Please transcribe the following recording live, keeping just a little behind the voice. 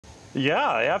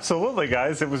Yeah, absolutely,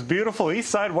 guys. It was beautiful. East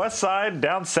side, west side,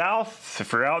 down south.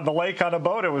 If you're out in the lake on a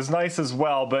boat, it was nice as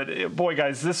well. But boy,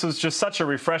 guys, this was just such a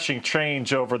refreshing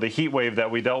change over the heat wave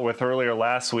that we dealt with earlier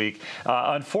last week.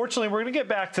 Unfortunately, we're going to get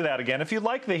back to that again. If you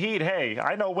like the heat, hey,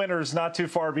 I know winter's not too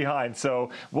far behind, so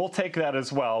we'll take that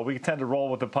as well. We tend to roll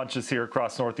with the punches here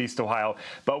across Northeast Ohio,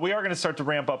 but we are going to start to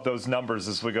ramp up those numbers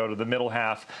as we go to the middle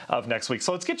half of next week.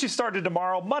 So let's get you started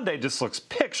tomorrow. Monday just looks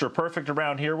picture perfect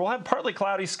around here. We'll have partly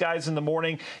cloudy skies in the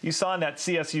morning. You saw in that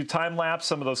CSU time lapse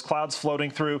some of those clouds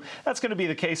floating through. That's going to be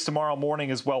the case tomorrow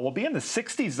morning as well. We'll be in the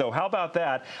 60s though. How about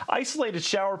that? Isolated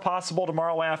shower possible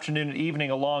tomorrow afternoon and evening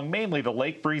along mainly the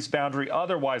lake breeze boundary.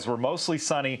 Otherwise, we're mostly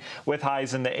sunny with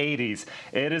highs in the 80s.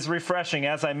 It is refreshing.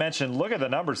 As I mentioned, look at the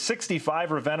numbers. 65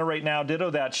 Ravenna right now.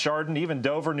 Ditto that Chardon. Even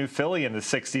Dover, New Philly in the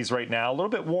 60s right now. A little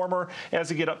bit warmer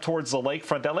as you get up towards the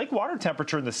lakefront. That lake water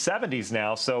temperature in the 70s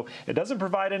now, so it doesn't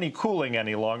provide any cooling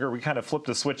any longer. We kind of flipped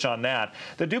the switch on that.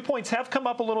 The dew points have come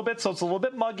up a little bit, so it's a little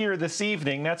bit muggier this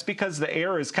evening. That's because the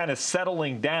air is kind of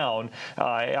settling down.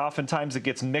 Oftentimes it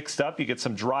gets mixed up. You get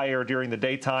some dry air during the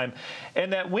daytime.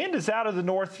 And that wind is out of the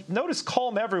north. Notice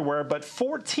calm everywhere, but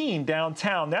 14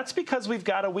 downtown. That's because we've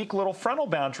got a weak little frontal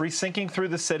boundary sinking through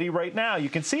the city right now. You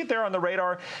can see it there on the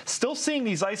radar. Still seeing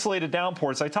these isolated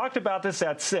downpours. I talked about this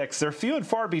at 6. They're few and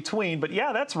far between, but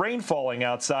yeah, that's rain falling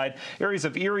outside. Areas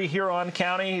of Erie, Huron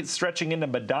County, stretching into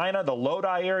Medina, the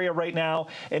Lodi area right now.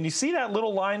 And you see that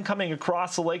little line coming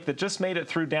across the lake that just made it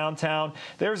through downtown.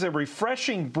 There's a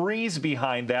refreshing breeze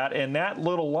behind that, and that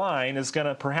little line is going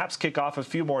to perhaps kick off a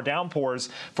few more downpours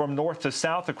from north to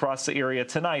south across the area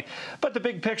tonight. But the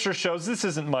big picture shows this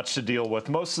isn't much to deal with.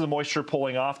 Most of the moisture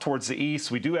pulling off towards the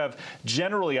east. We do have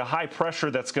generally a high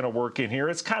pressure that's going to work in here.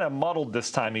 It's kind of muddled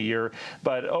this time of year,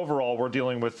 but overall we're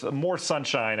dealing with more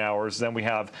sunshine hours than we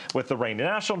have with the rain. The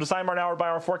National Design Martin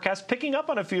hour-by-hour forecast picking up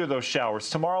on a few of those showers.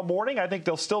 Tomorrow morning, I think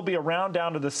they'll still be around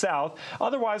down to the south.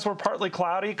 Otherwise, we're partly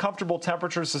cloudy. Comfortable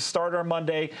temperatures to start our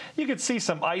Monday. You could see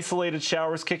some isolated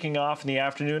showers kicking off in the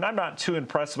afternoon. I'm not too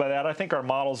impressed by that. I think our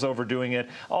model's overdoing it.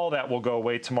 All that will go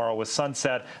away tomorrow with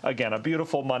sunset. Again, a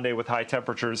beautiful Monday with high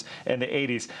temperatures in the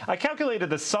 80s. I calculated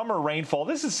the summer rainfall.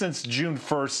 This is since June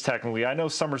 1st, technically. I know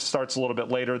summer starts a little bit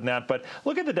later than that, but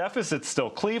look at the deficits still.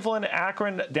 Cleveland,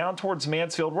 Akron, down towards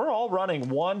Mansfield, we're all running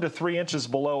 1 to 3 inches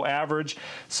below average.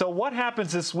 So what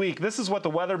happens this week? This is what the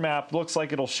weather map looks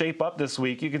like it'll shape up this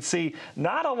week. You can see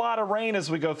not a lot of rain as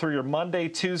we go through your Monday,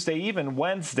 Tuesday, even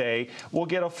Wednesday. We'll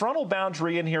get a frontal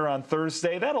boundary in here on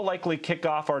Thursday. That'll likely kick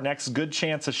off our next good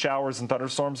chance of showers and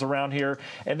thunderstorms around here.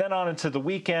 And then on into the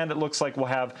weekend, it looks like we'll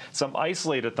have some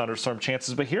isolated thunderstorm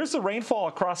chances. But here's the rainfall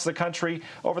across the country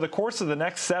over the course of the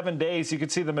next 7 days. You can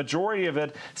see the majority of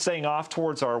it staying off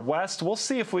towards our west. We'll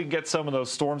see if we can get some of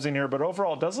those storms in here. But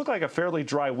overall, it does look like a fairly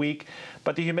dry week.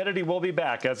 But the humidity will be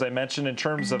back, as I mentioned, in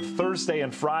terms of Thursday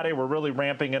and Friday. We're really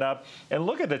ramping it up. And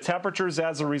look at the temperatures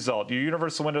as a result. Your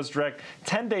Universal Windows Direct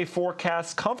 10-day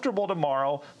forecast, comfortable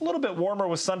tomorrow, a little bit warmer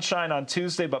with sunshine on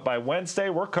Tuesday, but by Wednesday,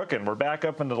 we're cooking. We're back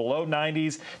up into the low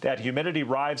 90s. That humidity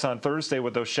rises on Thursday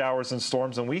with those showers and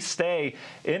storms, and we stay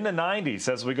in the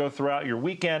 90s as we go throughout your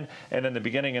weekend, and then the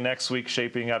beginning of next week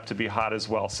shaping up to be hot as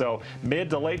well. So mid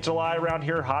to late July around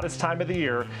here, hottest time of the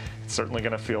year. It's certainly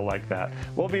going to feel like that.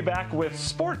 We'll be back with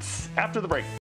sports after the break.